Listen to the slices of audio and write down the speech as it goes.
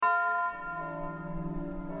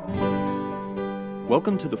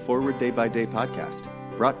Welcome to the Forward Day by Day podcast,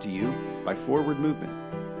 brought to you by Forward Movement.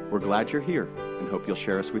 We're glad you're here and hope you'll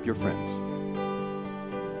share us with your friends.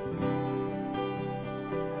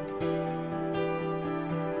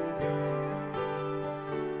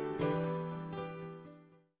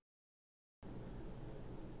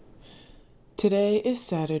 Today is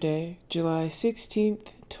Saturday, July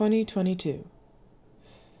 16th, 2022.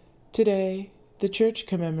 Today, the church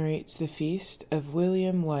commemorates the feast of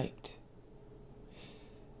William White.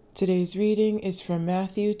 Today's reading is from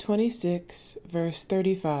Matthew 26, verse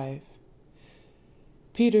 35.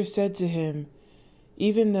 Peter said to him,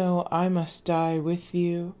 "Even though I must die with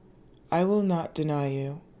you, I will not deny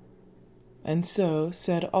you." And so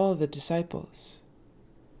said all the disciples.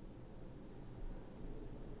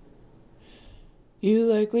 You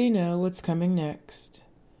likely know what's coming next.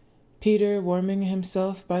 Peter warming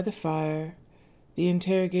himself by the fire, the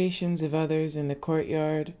interrogations of others in the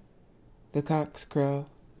courtyard, the cocks crow.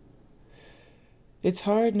 It's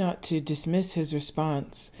hard not to dismiss his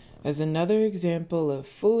response as another example of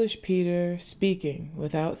foolish Peter speaking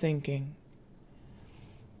without thinking.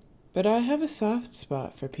 But I have a soft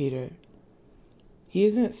spot for Peter. He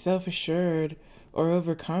isn't self-assured or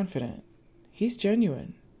overconfident. He's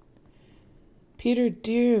genuine. Peter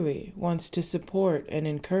dearly wants to support and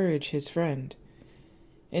encourage his friend.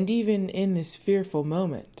 And even in this fearful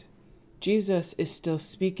moment, Jesus is still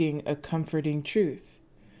speaking a comforting truth,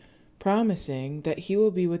 promising that he will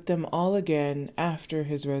be with them all again after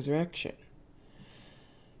his resurrection.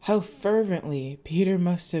 How fervently Peter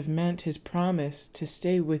must have meant his promise to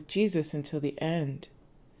stay with Jesus until the end.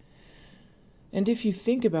 And if you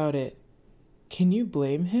think about it, can you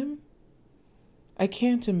blame him? I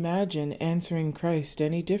can't imagine answering Christ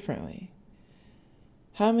any differently.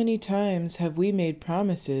 How many times have we made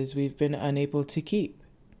promises we've been unable to keep?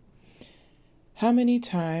 How many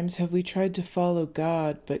times have we tried to follow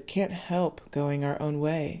God but can't help going our own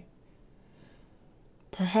way?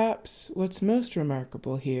 Perhaps what's most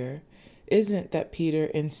remarkable here isn't that Peter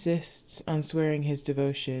insists on swearing his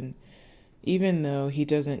devotion, even though he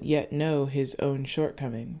doesn't yet know his own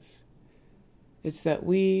shortcomings. It's that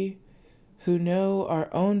we, who know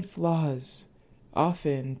our own flaws,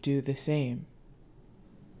 often do the same.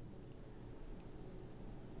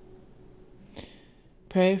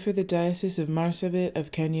 Pray for the Diocese of Marsabit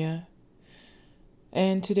of Kenya.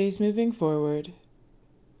 And today's moving forward,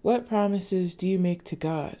 what promises do you make to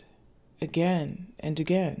God again and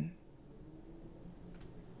again?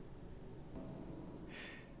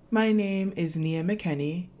 My name is Nia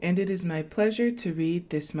McKenney, and it is my pleasure to read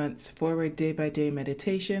this month's Forward Day by Day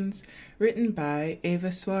Meditations written by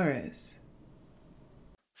Eva Suarez.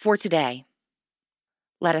 For today,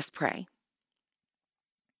 let us pray.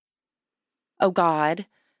 O God,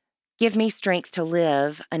 give me strength to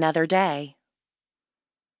live another day.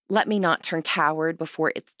 Let me not turn coward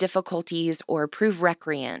before its difficulties or prove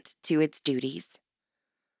recreant to its duties.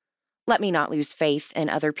 Let me not lose faith in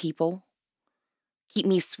other people. Keep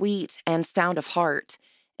me sweet and sound of heart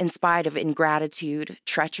in spite of ingratitude,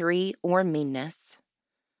 treachery, or meanness.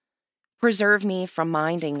 Preserve me from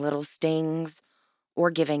minding little stings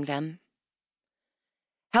or giving them.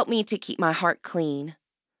 Help me to keep my heart clean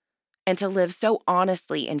and to live so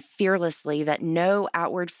honestly and fearlessly that no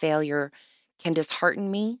outward failure can dishearten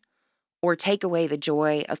me or take away the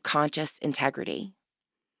joy of conscious integrity.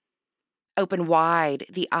 Open wide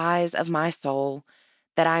the eyes of my soul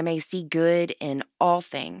that I may see good in all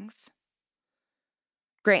things.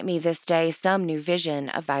 Grant me this day some new vision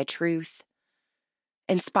of thy truth.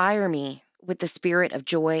 Inspire me with the spirit of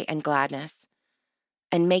joy and gladness,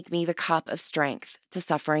 and make me the cup of strength to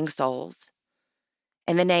suffering souls.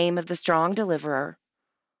 In the name of the strong deliverer,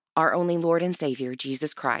 our only Lord and Savior,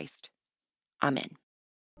 Jesus Christ. Amen.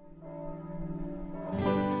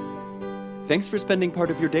 Thanks for spending part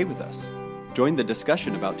of your day with us. Join the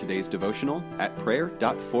discussion about today's devotional at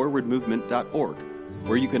prayer.forwardmovement.org,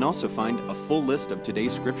 where you can also find a full list of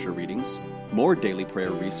today's scripture readings, more daily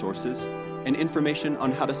prayer resources, and information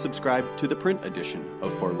on how to subscribe to the print edition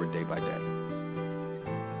of Forward Day by Day.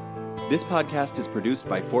 This podcast is produced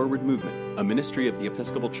by Forward Movement, a ministry of the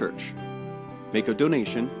Episcopal Church. Make a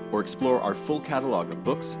donation or explore our full catalog of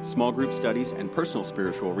books, small group studies, and personal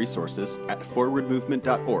spiritual resources at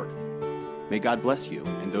forwardmovement.org. May God bless you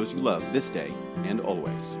and those you love this day and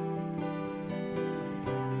always.